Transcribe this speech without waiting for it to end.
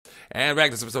And back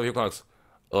to this episode of Hip Talks.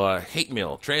 Hate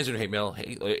mail, transgender hate mail,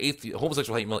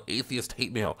 homosexual hate mail, atheist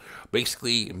hate mail.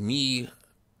 Basically, me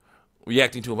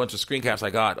reacting to a bunch of screen caps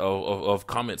I got of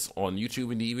comments on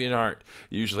YouTube and DeviantArt,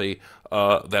 usually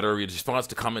that are a response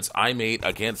to comments I made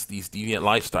against these deviant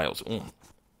lifestyles.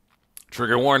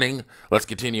 Trigger warning. Let's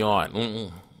continue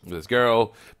on. This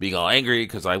girl being all angry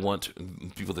because I want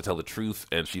people to tell the truth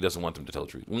and she doesn't want them to tell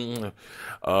the truth.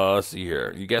 Let's see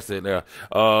here. You guessed it.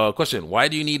 Question. Why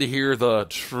do you need to hear the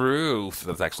truth?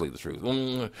 That's actually the truth.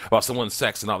 About someone's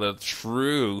sex and not the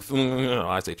truth.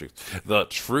 I say truth. The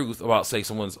truth about, say,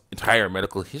 someone's entire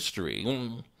medical history.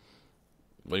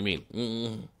 What do you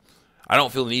mean? I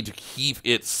don't feel the need to keep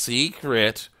it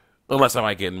secret unless I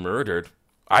might get murdered.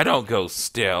 I don't go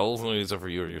still. Except for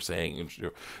you're saying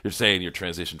you're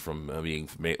transitioned from being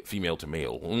female to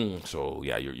male. So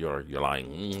yeah, you're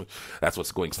lying. That's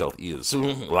what going stealth is.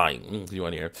 Lying. You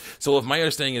want to hear? So if my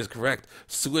understanding is correct,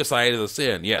 suicide is a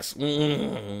sin. Yes.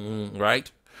 Right.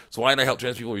 So why did I help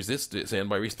trans people resist sin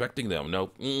by respecting them?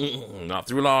 No, not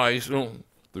through lies.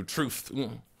 Through truth.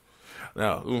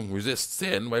 Now, resist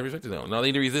sin by respecting them. Now, they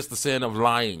need to resist the sin of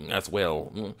lying as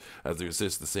well as they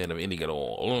resist the sin of ending it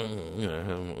all.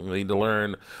 They need to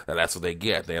learn that that's what they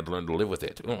get. They have to learn to live with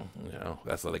it.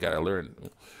 That's what they got to learn.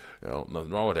 Nothing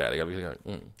wrong with that. They gotta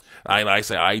be, I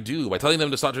say I do by telling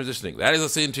them to stop transitioning. That is a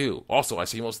sin too. Also, I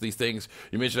see most of these things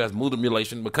you mentioned as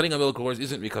mutilation, but cutting umbilical cords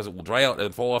isn't because it will dry out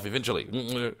and fall off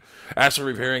eventually. As for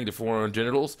repairing deformed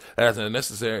genitals, that's a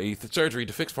necessary surgery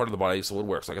to fix part of the body so it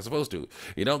works like it's supposed to.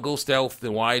 You don't go stealth,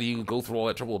 then why do you go through all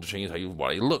that trouble to change how your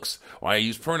body looks? Why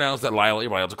use pronouns that lie about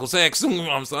your biological sex?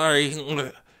 I'm sorry.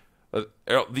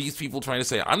 These people trying to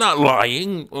say, I'm not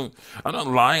lying. I'm not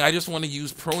lying. I just want to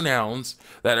use pronouns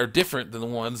that are different than the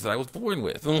ones that I was born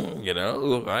with. I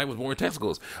was born with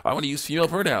testicles. I want to use female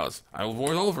pronouns. I was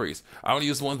born with ovaries. I want to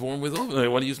use the ones born with ovaries. I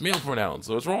want to use male pronouns.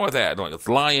 So what's wrong with that? It's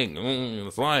lying.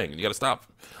 It's lying. You got to stop.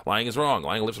 Lying is wrong.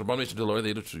 Lying lifts abomination to lower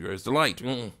the delight.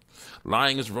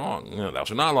 Lying is wrong. Thou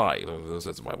shalt not lie. That's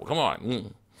the Bible. Come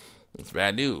on. It's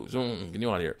bad news. Get you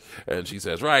on here. And she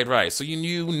says, right. So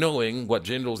knowing what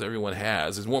genitals everyone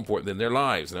has is more important than their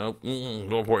lives. No?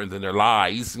 More important than their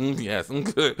lies. Yes.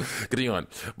 Continue on.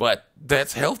 But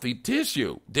that's healthy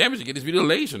tissue. Damaging it is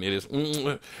mutilation. It is.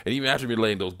 And even after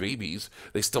mutilating those babies,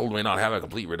 they still may not have a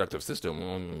complete reductive system.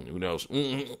 Who knows?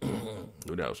 Who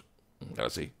knows? Gotta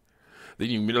see. Then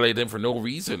you mutilate them for no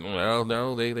reason. Well,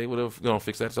 no, they would have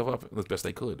fixed that stuff up as best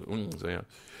they could. So yeah,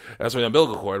 that's why the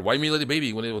umbilical cord. Why mutilate the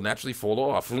baby when it will naturally fall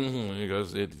off?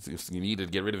 Because you need to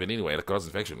get rid of it anyway. That causes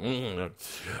infection.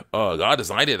 God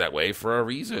designed it that way for a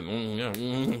reason.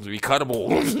 To be cuttable.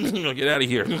 Get out of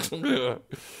here.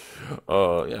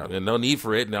 And no need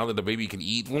for it now that the baby can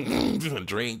eat and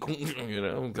drink.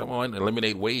 Come on,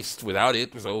 eliminate waste without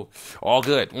it. So all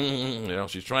good.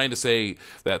 She's trying to say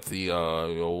that the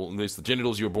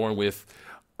genitals you're born with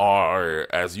are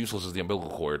as useless as the umbilical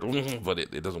cord, but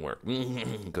it doesn't work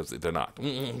because they're not.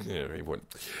 Very important.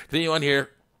 Continue on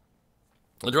here.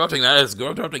 Interrupting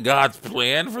God's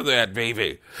plan for that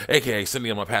baby, aka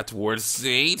sending him a path towards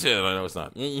Satan. I know it's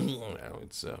not.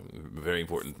 It's very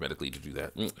important medically to do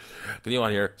that. Continue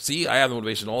on here. See, I have the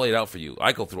motivation all laid out for you.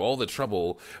 I go through all the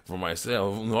trouble for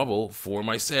myself.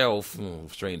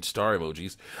 Strange star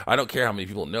emojis. I don't care how many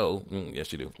people know.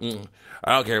 Yes, you do.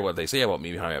 I don't care what they say about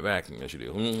me behind my back. Yes, you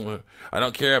do. I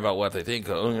don't care about what they think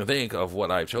of what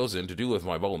I've chosen to do with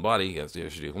my bone body. Yes, you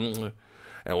do.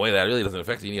 And a way that really doesn't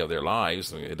affect any of their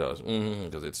lives. It does,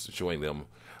 because it's showing them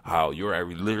how you're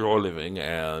living,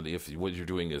 and if what you're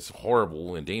doing is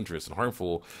horrible and dangerous and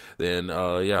harmful, then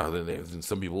then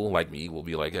some people like me will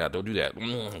be like, yeah, don't do that.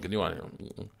 Continue on here.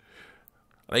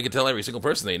 They can tell every single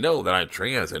person they know that I'm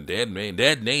trans and dead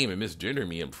name and misgender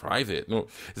me in private. No,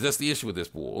 that's the issue with this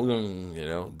bull.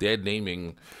 Dead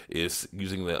naming is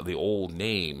using the old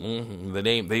name. The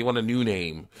name, they want a new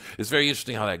name. It's very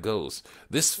interesting how that goes.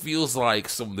 This feels like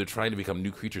they're trying to become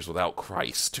new creatures without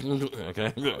Christ.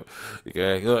 Okay,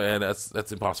 and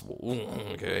that's impossible.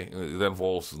 Okay, that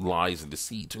involves lies and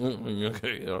deceit.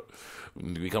 Okay.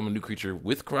 To become a new creature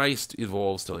with Christ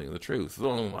involves telling the truth.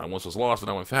 I once was lost, and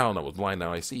now I'm found. I was blind,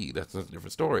 now I see. That's a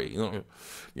different story.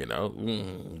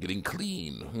 Getting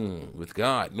clean with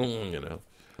God.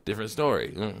 Different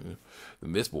story.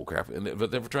 This bullcrap.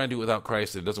 But they're trying to do it without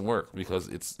Christ, and it doesn't work because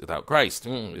it's without Christ.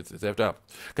 It's effed up.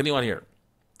 Continue on here.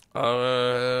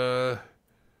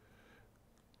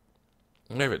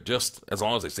 Just as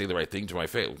long as they say the right thing to my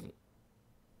face.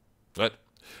 What?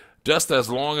 Just as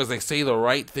long as they say the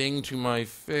right thing to my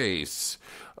face.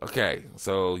 Okay,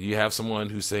 so you have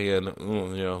someone who's saying,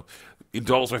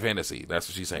 indulge my fantasy. That's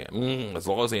what she's saying. As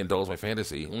long as they indulge my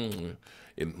fantasy,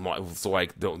 So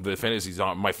like the fantasies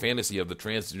on my fantasy of the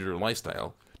transgender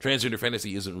lifestyle. Transgender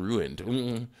fantasy isn't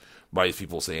ruined by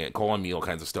people calling me all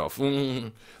kinds of stuff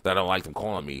that I don't like them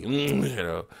calling me.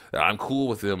 That I'm cool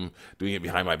with them doing it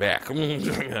behind my back.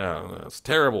 It's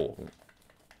terrible.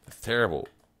 It's terrible.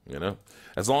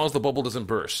 As long as the bubble doesn't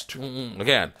burst.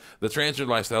 Again, the transgender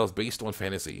lifestyle is based on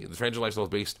fantasy. The transgender lifestyle is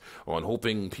based on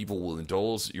hoping people will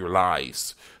indulge your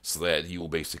lies so that you will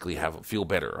basically feel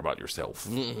better about yourself.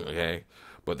 Okay?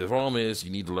 But the problem is, you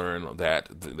need to learn that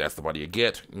that's the body you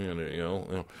get. And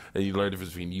you learn the difference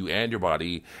between you and your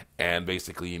body, and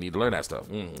basically you need to learn that stuff.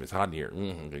 It's hot in here.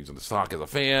 Using the sock as a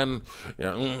fan.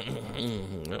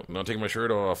 Not taking my shirt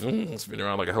off. Spinning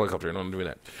around like a helicopter. I'm not doing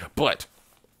that. But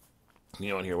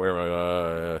in here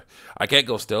where I can't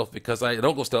go stealth because I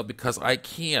don't go stealth because I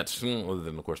can't. Other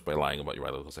than of course by lying about your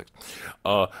biological sex.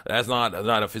 That's not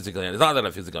a physically. It's not that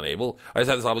I'm physically unable. I just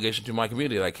have this obligation to my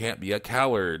community that I can't be a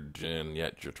coward, and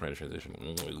yet you're trying to transition.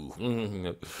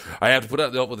 I have to put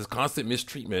up with this constant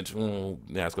mistreatment.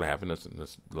 That's going to happen.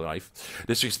 That's life.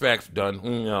 Disrespect done.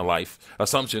 Life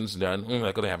assumptions done.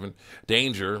 That's going to happen.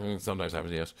 Danger sometimes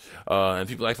happens. Yes. And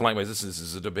people acting like my existence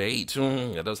is a debate.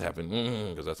 That does happen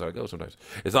because that's how it goes sometimes.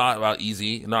 It's not about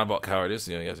easy, not about cowardice.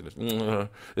 Yes, it is.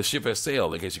 The ship has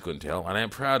sailed, in case you couldn't tell, and I am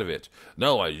proud of it.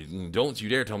 No, don't you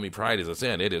dare tell me pride is a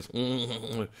sin. It is.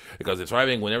 Because it's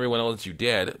thriving when everyone else you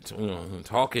dead.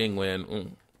 Talking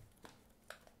when...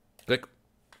 Click.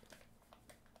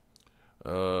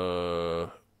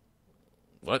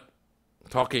 What?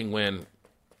 Talking when...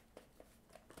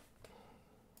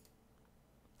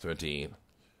 17.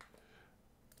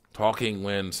 Talking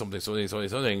when something.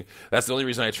 That's the only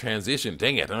reason I transitioned.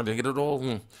 Dang it! I didn't get it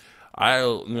all.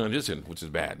 I'll transition, which is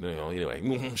bad. Anyway,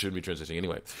 shouldn't be transitioning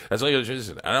anyway. That's the only other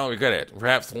transition. I don't regret it.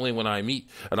 Perhaps only when I meet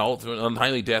an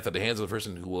untimely death at the hands of the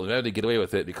person who will inevitably get away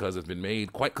with it, because it's been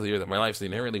made quite clear that my life is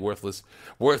inherently worth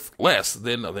less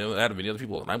than that of many other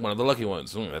people, and I'm one of the lucky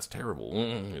ones. That's terrible.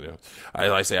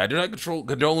 I say I do not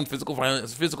condone physical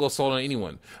violence, physical assault on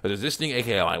anyone. But resisting,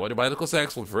 aka lying, whether biological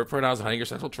sex, with pronouns, and hiding your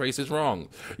sexual trace is wrong.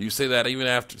 You say that even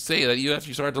after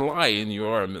you started to lie and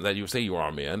you say you are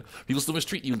a man, people still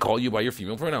mistreat you and call you by your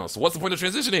female pronouns. So what's the point of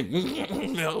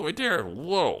transitioning? Right there.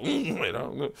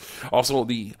 Whoa. Also,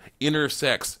 the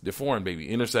deformed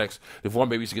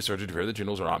babies to get surgery to repair the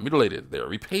genitals are not mutilated. They are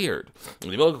repaired. The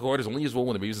umbilical cord is only usable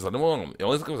when the baby is inside the womb. It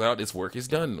only comes out, its work is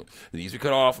done. It needs to be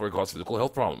cut off or it causes physical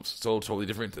health problems. So totally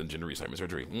different than gender reassignment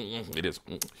surgery. It is.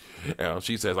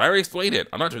 She says, I already explained it.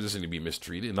 I'm not transitioning to be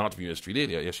mistreated, not to be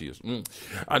mistreated. Yes, she is.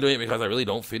 I'm doing it because I really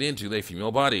don't fit into the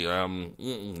female body.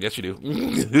 Yes, you do.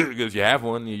 Because you have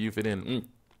one, you fit in.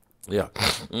 Yeah.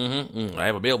 I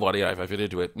have a male body. If I fit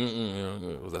into it,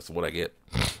 that's what I get.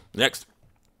 Next.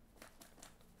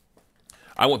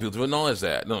 I want people to acknowledge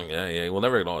that. No, we'll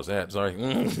never acknowledge that. Sorry.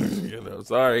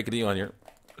 Sorry, continue on here.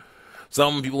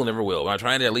 Some people never will. I'm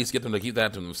trying to at least get them to keep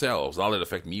that to themselves. Not let it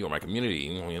affect me or my community.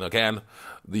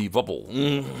 The bubble,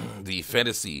 the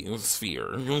fantasy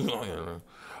sphere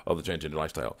of the transgender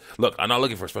lifestyle. Look, I'm not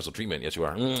looking for special treatment. Yes, you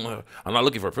are. I'm not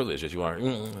looking for privilege. Yes, you are.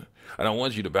 I don't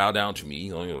want you to bow down to me.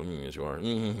 Yes, you are.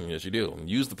 Yes, you do.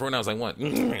 Use the pronouns I want.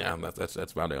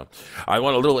 That's bow down. I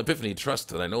want a little epiphany, trust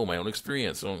that I know my own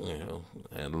experience,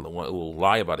 and will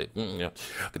lie about it.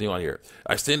 Continue on here.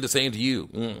 I extend the same to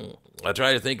you. I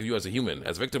try to think of you as a human,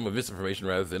 as a victim of misinformation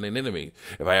rather than an enemy.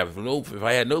 If I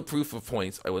had no proof of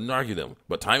points, I wouldn't argue them.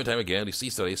 But time and time again, we see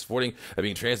studies supporting that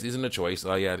being trans isn't a choice.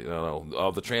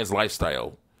 The trans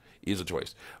lifestyle is a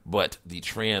choice, but the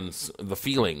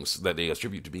feelings that they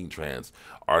attribute to being trans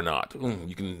are not.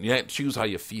 You can't choose how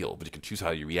you feel, but you can choose how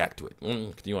you react to it.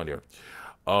 Continue on here.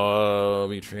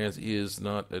 Being trans is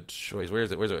not a choice.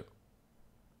 Where's it?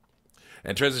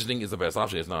 And transitioning is the best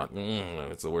option. It's not.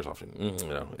 It's the worst option.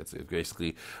 It's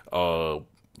basically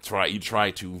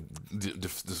try to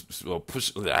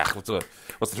push.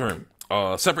 What's the term?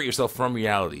 Separate yourself from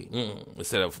reality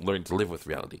instead of learning to live with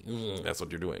reality. That's what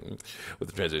you're doing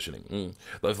with the transitioning.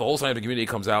 If the whole scientific community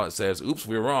comes out and says, "Oops,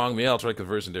 we were wrong. Maybe I'll try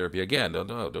conversion therapy again." No,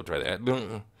 don't try that.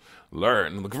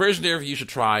 Learn. The conversion therapy you should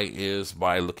try is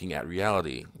by looking at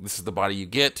reality. This is the body you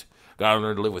get. Gotta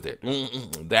learn to live with it.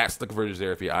 That's the conversion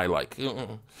therapy I like.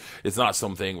 It's not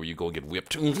something where you go get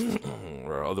whipped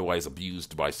or otherwise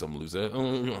abused by some loser.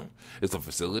 It's a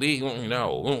facility.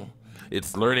 No.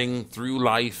 It's learning through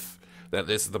life that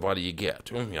this is the body you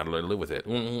get. You gotta learn to live with it.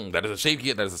 That is the shape you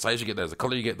get. That is the size you get. That is the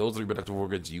color you get. Those are the reproductive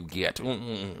organs you get.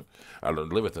 I learn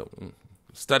to live with them.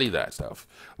 Study that stuff.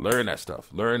 Learn that stuff.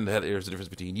 Learn that there's a difference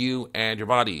between you and your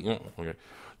body. Okay.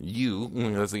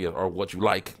 are what you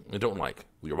like and don't like.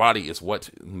 Your body is what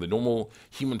the normal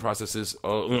human processes,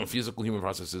 physical human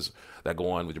processes that go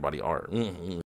on with your body are.